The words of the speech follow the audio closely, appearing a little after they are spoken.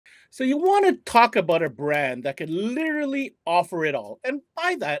So you want to talk about a brand that can literally offer it all. And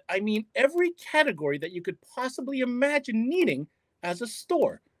by that, I mean every category that you could possibly imagine needing as a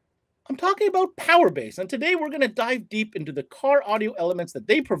store. I'm talking about Powerbass, and today we're going to dive deep into the car audio elements that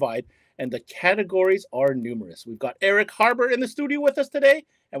they provide, and the categories are numerous. We've got ERIK HARBOUR in the studio with us today,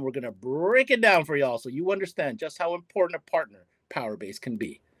 and we're going to break it down for y'all so you understand just how important a partner Powerbass can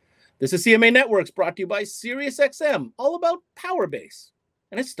be. This is CMA Networks, brought to you by SiriusXM, all about Powerbass.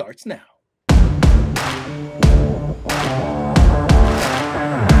 And it starts now.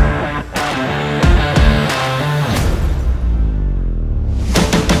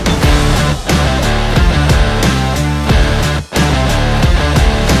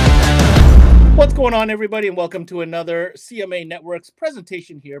 What's going on, everybody, and welcome to another CMA Networks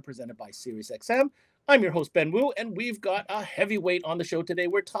presentation here presented by SiriusXM. I'm your host, Ben Wu, and we've got a heavyweight on the show today.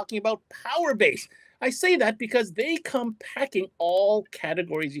 We're talking about Powerbass. I say that because they come packing all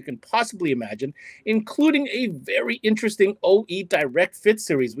categories you can possibly imagine, including a very interesting OE Direct Fit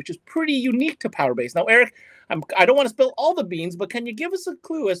series, which is pretty unique to Powerbass. Now, Eric, I don't want to spill all the beans, but can you give us a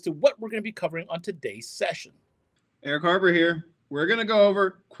clue as to what we're going to be covering on today's session? ERIK HARBOUR here. We're going to go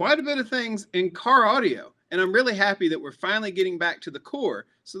over quite a bit of things in car audio, and I'm really happy that we're finally getting back to the core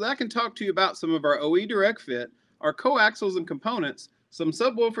so that I can talk to you about some of our OE Direct Fit, our coaxials and components, some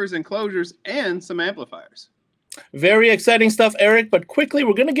subwoofers, enclosures, and some amplifiers. Very exciting stuff, Eric, but quickly,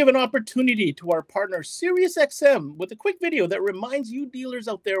 we're going to give an opportunity to our partner, SiriusXM, with a quick video that reminds you dealers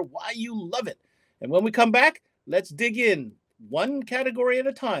out there why you love it. And when we come back, let's dig in one category at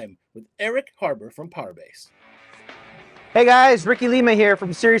a time with ERIK HARBOUR from Powerbass. Hey guys, Ricky Lima here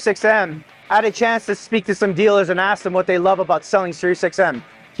from SiriusXM. I had a chance to speak to some dealers and ask them what they love about selling SiriusXM.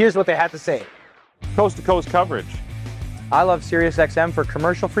 Here's what they had to say. Coast-to-coast coverage. I love SiriusXM for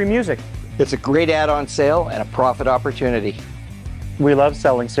commercial-free music. It's a great add-on sale and a profit opportunity. We love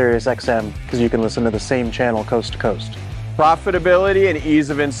selling SiriusXM because you can listen to the same channel coast to coast. Profitability and ease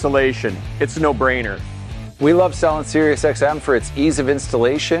of installation. It's a no-brainer. We love selling SiriusXM for its ease of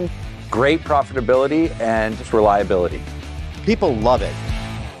installation, great profitability, and reliability. People love it.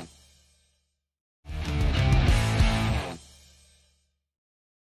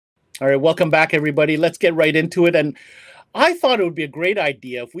 All right, welcome back, everybody. Let's get right into it. And I thought it would be a great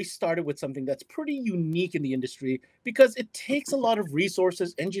idea if we started with something that's pretty unique in the industry because it takes a lot of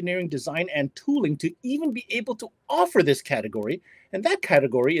resources, engineering, design, and tooling to even be able to offer this category. And that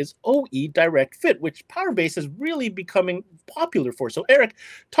category is OE Direct Fit, which Powerbass is really becoming popular for. So, Eric,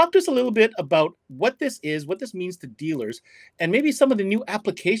 talk to us a little bit about what this is, what this means to dealers, and maybe some of the new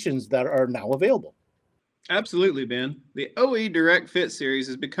applications that are now available. Absolutely, Ben. The OE Direct Fit series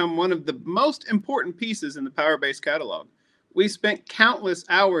has become one of the most important pieces in the Powerbass catalog. We spent countless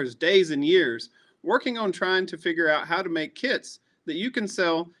hours, days, and years working on trying to figure out how to make kits that you can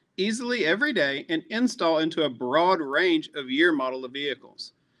sell easily every day and install into a broad range of year model of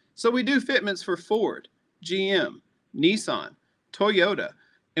vehicles. So we do fitments for Ford, GM, Nissan, Toyota,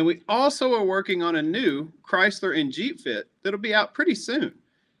 and we also are working on a new Chrysler and Jeep fit that'll be out pretty soon.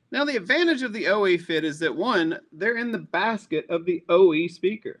 Now, the advantage of the OE fit is that, one, they're in the basket of the OE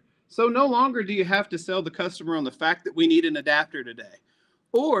speaker. So no longer do you have to sell the customer on the fact that we need an adapter today.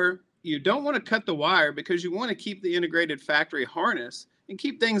 Or you don't want to cut the wire because you want to keep the integrated factory harness and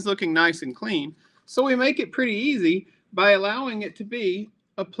keep things looking nice and clean. So we make it pretty easy by allowing it to be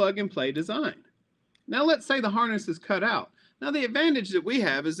a plug-and-play design. Now let's say the harness is cut out. Now the advantage that we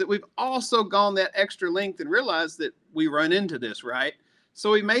have is that we've also gone that extra length and realized that we run into this, right?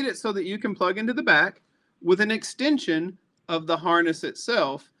 So we made it so that you can plug into the back with an extension of the harness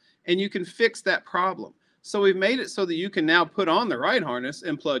itself, and you can fix that problem. So we've made it so that you can now put on the right harness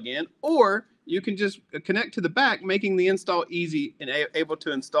and plug in, or you can just connect to the back, making the install easy and able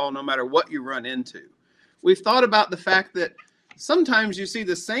to install no matter what you run into. We've thought about the fact that sometimes you see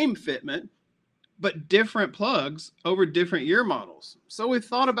the same fitment, but different plugs over different year models. So we've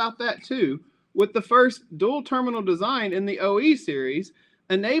thought about that too, with the first dual terminal design in the OE series,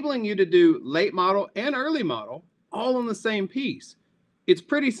 enabling you to do late model and early model all on the same piece. It's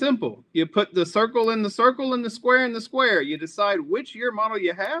pretty simple. You put the circle in the circle and the square in the square. You decide which year model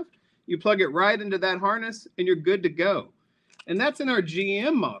you have, you plug it right into that harness, and you're good to go. And that's in our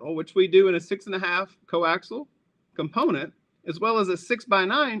GM model, which we do in a 6.5 coaxial component, as well as a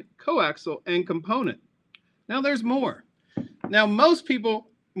 6x9 coaxial and component. Now there's more. Now most people,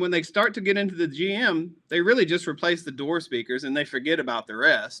 when they start to get into the GM, they really just replace the door speakers and they forget about the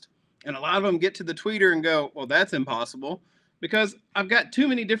rest. And a lot of them get to the tweeter and go, well, that's impossible because I've got too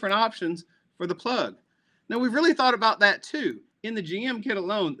many different options for the plug. Now we've really thought about that too. In the GM kit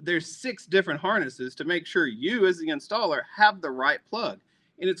alone, there's 6 different harnesses to make sure you as the installer have the right plug.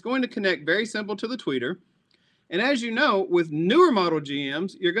 and it's going to connect very simple to the tweeter. And as you know, with newer model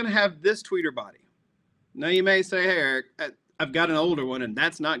GMs, you're going to have this tweeter body. Now you may say, hey, Eric, I've got an older one and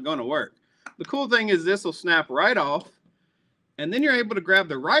that's not going to work. The cool thing is this will snap right off, and then you're able to grab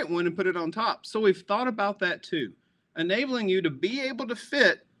the right one and put it on top. So we've thought about that too, enabling you to be able to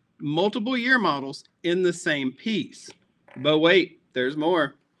fit multiple year models in the same piece. But wait, there's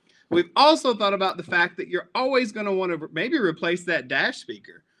more. We've also thought about the fact that you're always going to want to maybe replace that dash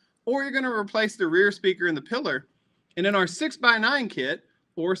speaker, or you're going to replace the rear speaker in the pillar. And in our 6x9 kit,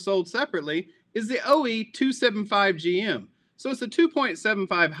 or sold separately, is the OE275GM. So it's a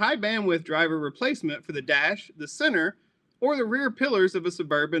 2.75 high bandwidth driver replacement for the dash, the center, or the rear pillars of a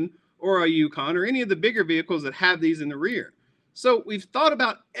Suburban or a Yukon or any of the bigger vehicles that have these in the rear. So we've thought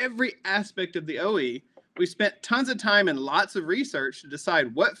about every aspect of the OE. We've spent tons of time and lots of research to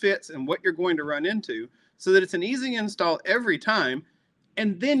decide what fits and what you're going to run into so that it's an easy install every time,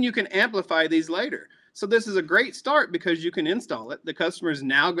 and then you can amplify these later. So this is a great start because you can install it. The customer is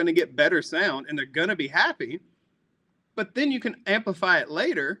now going to get better sound and they're going to be happy. But then you can amplify it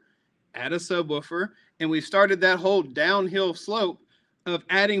later, add a subwoofer, and we've started that whole downhill slope of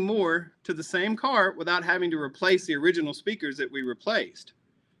adding more to the same car without having to replace the original speakers that we replaced.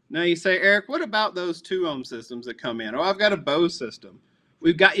 Now you say, Eric, what about those 2-ohm systems that come in? Oh, I've got a Bose system.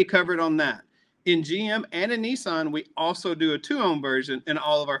 We've got you covered on that. In GM and in Nissan, we also do a 2-ohm version in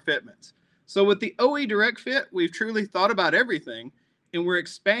all of our fitments. So with the OE Direct Fit, we've truly thought about everything, and we're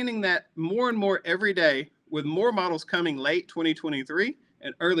expanding that more and more every day with more models coming late 2023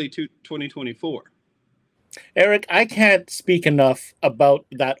 and early 2024. Eric, I can't speak enough about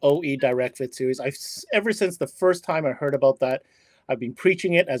that OE Direct Fit series. Ever since the first time I heard about that, I've been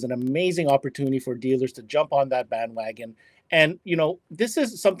preaching it as an amazing opportunity for dealers to jump on that bandwagon. And, you know, this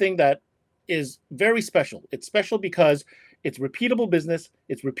is something that is very special. It's special because it's repeatable business,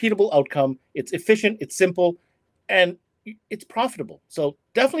 it's repeatable outcome, it's efficient, it's simple, and it's profitable. So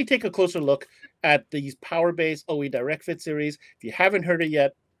definitely take a closer look at these Powerbass OE Direct Fit series. If you haven't heard it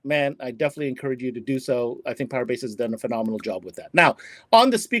yet, man, I definitely encourage you to do so. I think Powerbass has done a phenomenal job with that. Now,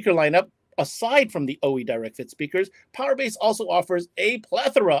 on the speaker lineup, aside from the OE Direct Fit speakers, Powerbass also offers a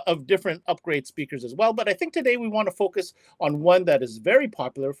plethora of different upgrade speakers as well. But I think today we want to focus on one that is very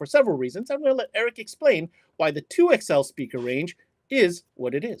popular for several reasons. I'm going to let Eric explain why the 2XL speaker range is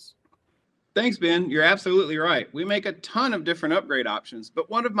what it is. Thanks, Ben. You're absolutely right. We make a ton of different upgrade options, but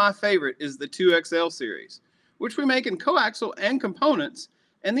one of my favorite is the 2XL series, which we make in coaxial and components,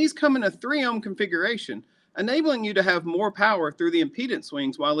 and these come in a 3-ohm configuration, enabling you to have more power through the impedance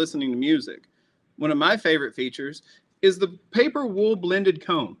swings while listening to music. One of my favorite features is the paper wool blended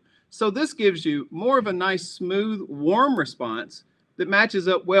cone. So this gives you more of a nice, smooth, warm response that matches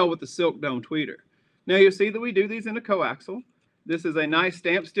up well with the silk dome tweeter. Now you'll see that we do these in a coaxial. This is a nice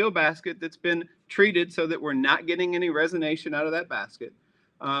stamped steel basket that's been treated so that we're not getting any resonation out of that basket.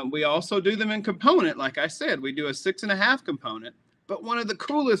 We also do them in component. Like I said, we do a 6.5 component, but one of the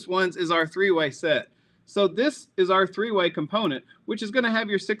coolest ones is our 3-way set. So this is our 3-way component, which is going to have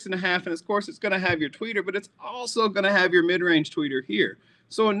your 6.5, and of course it's going to have your tweeter, but it's also going to have your mid-range tweeter here.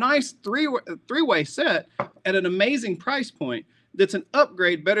 So a nice three-way set at an amazing price point that's an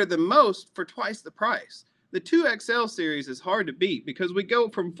upgrade better than most for twice the price. The 2XL series is hard to beat because we go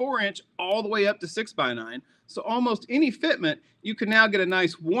from 4-inch all the way up to 6x9. So almost any fitment, you can now get a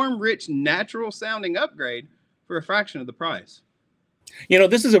nice warm, rich, natural sounding upgrade for a fraction of the price. You know,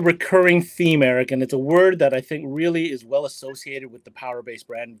 this is a recurring theme, Eric, and it's a word that I think really is well associated with the Powerbass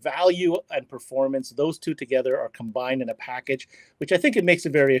brand. Value and performance, those two together are combined in a package, which I think it makes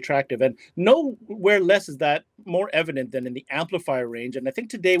it very attractive. And nowhere less is that more evident than in the amplifier range. And I think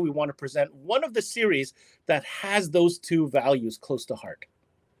today we want to present one of the series that has those two values close to heart.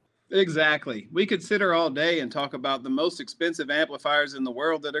 Exactly. We could sit here all day and talk about the most expensive amplifiers in the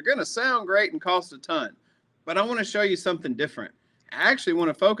world that are going to sound great and cost a ton. But I want to show you something different. I actually want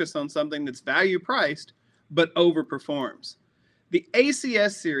to focus on something that's value priced, but overperforms. The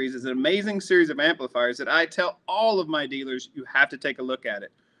ACS series is an amazing series of amplifiers that I tell all of my dealers you have to take a look at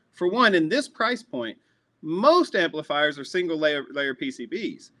it. For one, in this price point, most amplifiers are single layer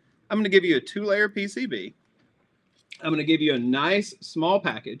PCBs. I'm going to give you a 2-layer PCB. I'm going to give you a nice small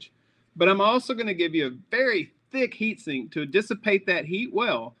package, but I'm also going to give you a very thick heatsink to dissipate that heat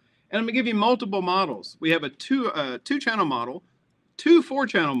well. And I'm going to give you multiple models. We have a two-channel model, 2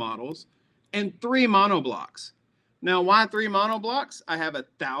 4-channel models, and 3 monoblocks. Now, why 3 monoblocks? I have a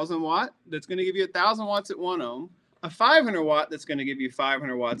 1,000 watt that's going to give you 1,000 watts at 1 ohm, a 500 watt that's going to give you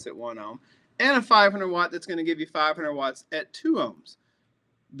 500 watts at 1 ohm, and a 500 watt that's going to give you 500 watts at 2 ohms.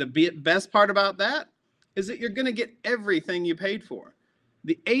 The best part about that is that you're going to get everything you paid for.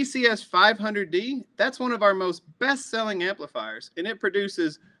 The ACS 500D, that's one of our most best-selling amplifiers, and it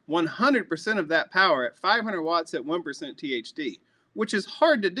produces 100% of that power at 500 watts at 1% THD, which is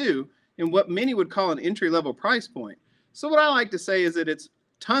hard to do in what many would call an entry-level price point. So what I like to say is that it's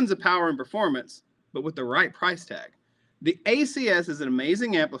tons of power and performance, but with the right price tag. The ACS is an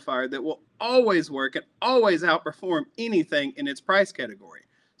amazing amplifier that will always work and always outperform anything in its price category.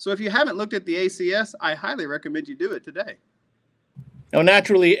 So if you haven't looked at the ACS, I highly recommend you do it today. Now,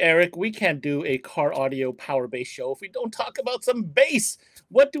 naturally, Eric, we can't do a car audio power bass show if we don't talk about some bass.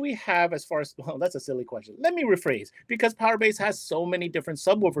 What do we have as far as, well, that's a silly question. Let me rephrase, because Powerbass has so many different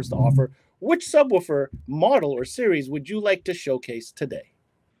subwoofers to offer. Which subwoofer model or series would you like to showcase today?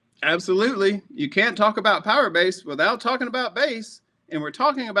 Absolutely. You can't talk about Powerbass without talking about bass, and we're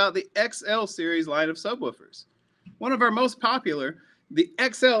talking about the XL series line of subwoofers. One of our most popular, the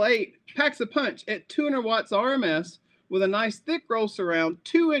XL8, packs a punch at 200 watts RMS with a nice thick roll surround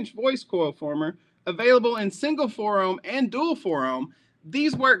 2-inch voice coil former, available in single 4-ohm and dual 4-ohm.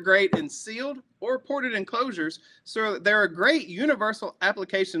 These work great in sealed or ported enclosures, so they're a great universal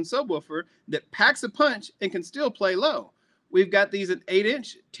application subwoofer that packs a punch and can still play low. We've got these in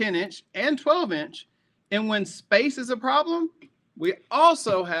 8-inch, 10-inch, and 12-inch. And when space is a problem, we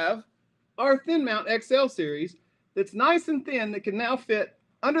also have our thin mount XL series that's nice and thin that can now fit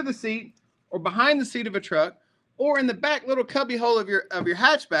under the seat or behind the seat of a truck, or in the back little cubby hole of your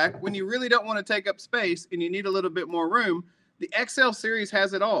hatchback when you really don't want to take up space and you need a little bit more room. The XL series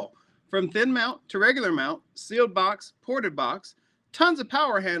has it all, from thin mount to regular mount, sealed box, ported box, tons of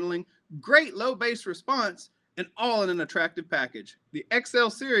power handling, great low bass response, and all in an attractive package. The XL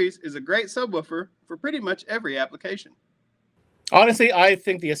series is a great subwoofer for pretty much every application. Honestly, I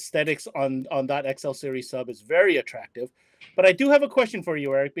think the aesthetics on that XL series sub is very attractive, but I do have a question for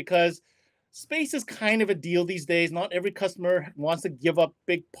you, Eric, because space is kind of a deal these days. Not every customer wants to give up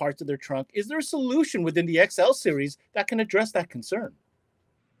big parts of their trunk. Is there a solution within the XL series that can address that concern?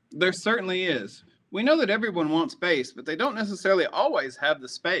 There certainly is. We know that everyone wants space, but they don't necessarily always have the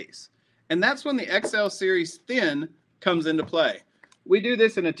space. And that's when the XL series thin comes into play. We do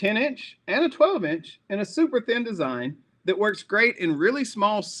this in a 10-inch and a 12-inch in a super thin design that works great in really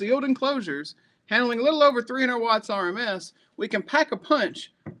small sealed enclosures, handling a little over 300 watts RMS. We can pack a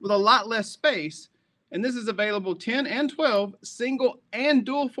punch with a lot less space, and this is available 10 and 12 single and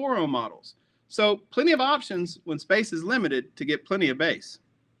dual 4-ohm models. So plenty of options when space is limited to get plenty of bass.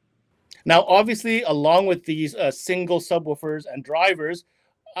 Now, obviously, along with these single subwoofers and drivers,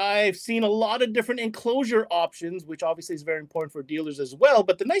 I've seen a lot of different enclosure options, which obviously is very important for dealers as well.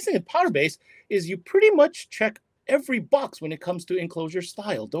 But the nice thing with Powerbass is you pretty much check every box when it comes to enclosure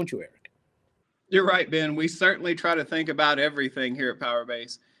style, don't you, Eric? You're right, Ben. We certainly try to think about everything here at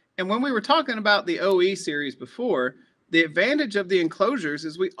Powerbass. And when we were talking about the OE series before, the advantage of the enclosures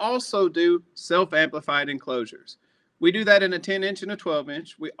is we also do self-amplified enclosures. We do that in a 10-inch and a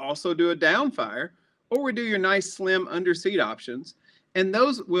 12-inch. We also do a downfire, or we do your nice slim under-seat options. And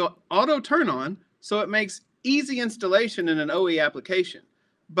those will auto turn on, so it makes easy installation in an OE application.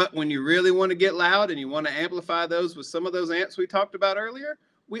 But when you really want to get loud and you want to amplify those with some of those amps we talked about earlier,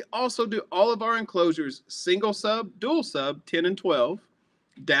 we also do all of our enclosures single sub, dual sub, 10 and 12,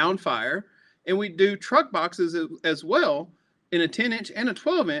 downfire, and we do truck boxes as well in a 10-inch and a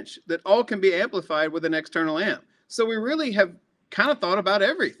 12-inch that all can be amplified with an external amp. So we really have kind of thought about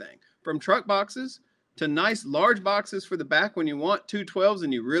everything, from truck boxes to nice large boxes for the back when you want two 12s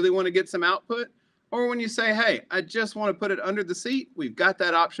and you really want to get some output, or when you say, hey, I just want to put it under the seat, we've got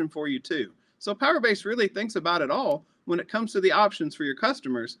that option for you too. So Powerbass really thinks about it all when it comes to the options for your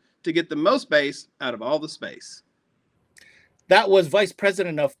customers to get the most bass out of all the space. That was Vice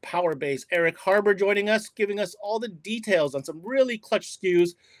President of Powerbass, ERIK HARBOUR, joining us, giving us all the details on some really clutch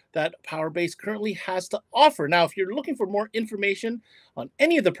SKUs that Powerbass currently has to offer. Now, if you're looking for more information on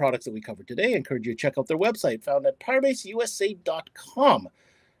any of the products that we covered today, I encourage you to check out their website, found at powerbassusa.com.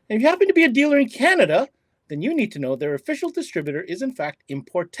 And if you happen to be a dealer in Canada, then you need to know their official distributor is, in fact,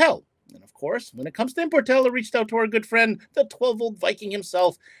 Importel. And of course, when it comes to Importel, I reached out to our good friend, the 12-volt Viking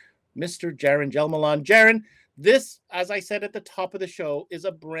himself, Mr. Jaron Gelmalon. Jaron, this, as I said at the top of the show, is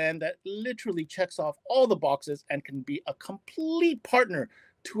a brand that literally checks off all the boxes and can be a complete partner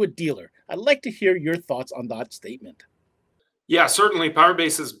to a dealer. I'd like to hear your thoughts on that statement. Yeah, certainly.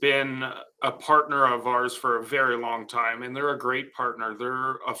 Powerbass has been a partner of ours for a very long time, and they're a great partner.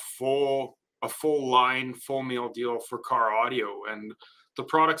 They're a full line, full meal deal for car audio. And the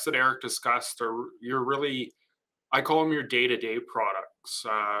products that Eric discussed are I call them your day-to-day products.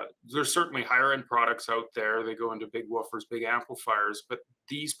 There's certainly higher end products out there. They go into big woofers, big amplifiers, but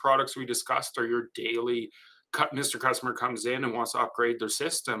these products we discussed are your daily Mr. Customer comes in and wants to upgrade their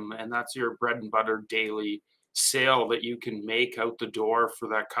system, and that's your bread and butter daily sale that you can make out the door for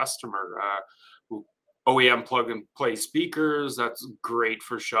that customer. OEM plug and play speakers, that's great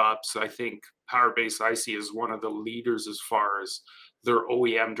for shops. I think Powerbass I see is one of the leaders as far as their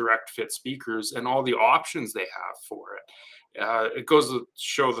OEM direct fit speakers and all the options they have for it. It goes to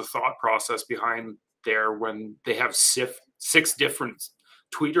show the thought process behind there when they have 6 different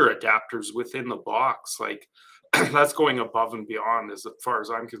tweeter adapters within the box. Like, that's going above and beyond as far as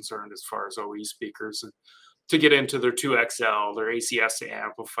I'm concerned, as far as OE speakers. And to get into their 2XL, their ACS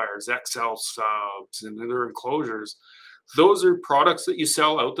amplifiers, XL subs, and their enclosures, those are products that you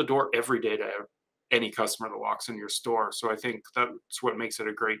sell out the door every day to any customer that walks in your store. So I think that's what makes it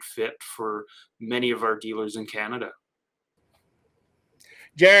a great fit for many of our dealers in Canada.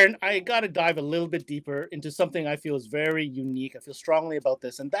 Jaron, I got to dive a little bit deeper into something I feel is very unique. I feel strongly about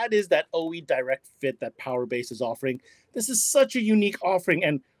this, and that is that OE direct fit that Powerbass is offering. This is such a unique offering,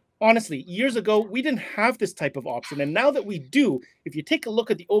 and honestly, years ago, we didn't have this type of option, and now that we do, if you take a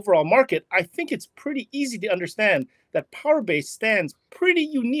look at the overall market, I think it's pretty easy to understand that Powerbass stands pretty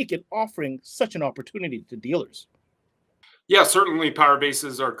unique in offering such an opportunity to dealers. Yeah, certainly Powerbass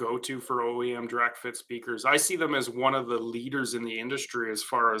is our go-to for OEM direct fit speakers. I see them as one of the leaders in the industry as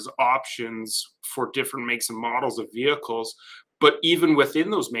far as options for different makes and models of vehicles. But even within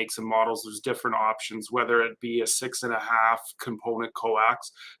those makes and models, there's different options, whether it be a 6.5 component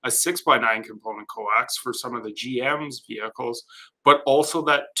coax, a 6x9 component coax for some of the GM's vehicles, but also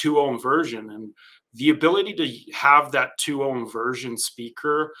that 2-ohm version. And the ability to have that 2-ohm version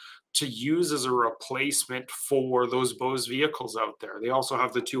speaker to use as a replacement for those Bose vehicles out there. They also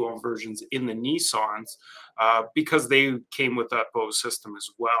have the 2-ohm versions in the Nissans because they came with that Bose system as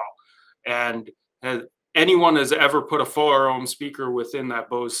well. And anyone has ever put a 4-ohm speaker within that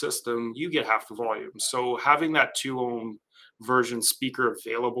Bose system, you get half the volume. So having that 2-ohm version speaker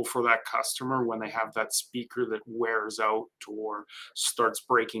available for that customer when they have that speaker that wears out or starts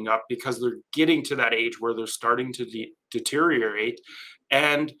breaking up, because they're getting to that age where they're starting to deteriorate.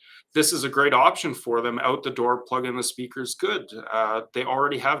 And this is a great option for them. Out the door, plug in the speakers, good. They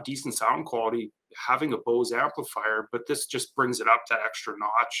already have decent sound quality having a Bose amplifier, but this just brings it up that extra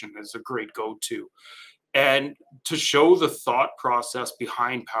notch and is a great go-to. And to show the thought process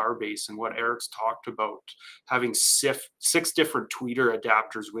behind Powerbass and what Erik's talked about, having 6 different tweeter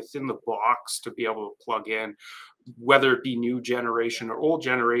adapters within the box to be able to plug in, whether it be new generation or old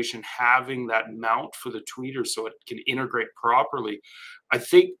generation, having that mount for the tweeter so it can integrate properly. I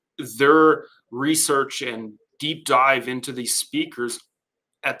think their research and deep dive into these speakers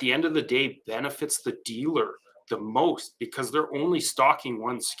at the end of the day benefits the dealer the most, because they're only stocking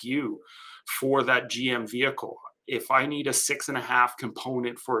one SKU for that GM vehicle. If I need a 6.5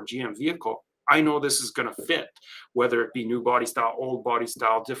 component for a GM vehicle, I know this is going to fit, whether it be new body style, old body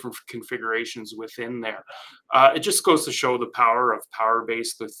style, different configurations within there. It just goes to show the power of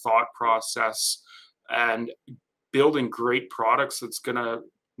Powerbass, the thought process, and building great products that's going to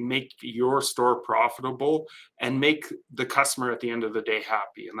make your store profitable and make the customer at the end of the day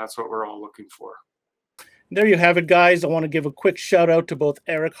happy. And that's what we're all looking for. There you have it, guys. I want to give a quick shout out to both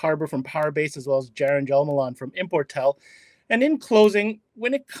ERIK HARBOUR from Powerbass as well as Jaron Jalmalan from Importel. And in closing,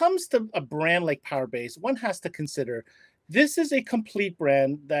 when it comes to a brand like Powerbass, one has to consider this is a complete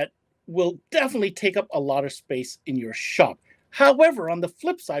brand that will definitely take up a lot of space in your shop. However, on the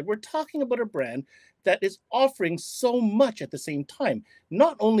flip side, we're talking about a brand that is offering so much at the same time.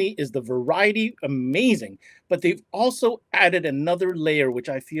 Not only is the variety amazing, but they've also added another layer, which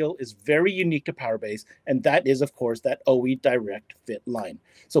I feel is very unique to Powerbass, and that is, of course, that OE Direct Fit line.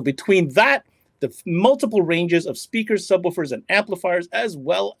 So between that, the multiple ranges of speakers, subwoofers, and amplifiers, as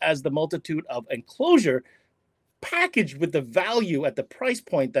well as the multitude of enclosure, packaged with the value at the price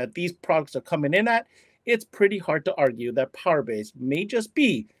point that these products are coming in at, it's pretty hard to argue that Powerbass may just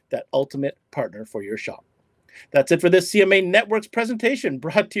be that ultimate partner for your shop. That's it for this CMA Networks presentation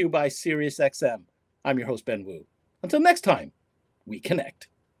brought to you by SiriusXM. I'm your host, Ben Wu. Until next time, we connect.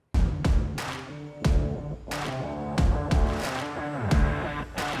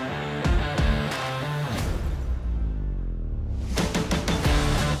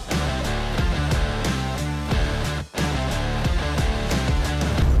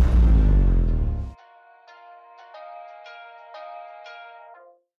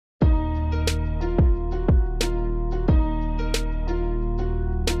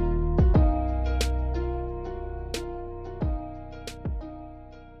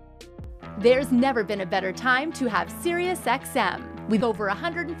 There's never been a better time to have SiriusXM with over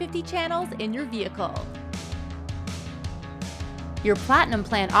 150 channels in your vehicle. Your Platinum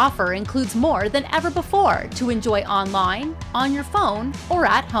Plan offer includes more than ever before to enjoy online, on your phone, or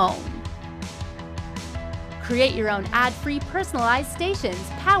at home. Create your own ad-free personalized stations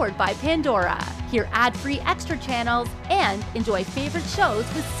powered by Pandora. Hear ad-free extra channels and enjoy favorite shows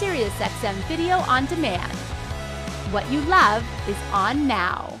with SiriusXM video on demand. What you love is on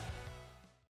now.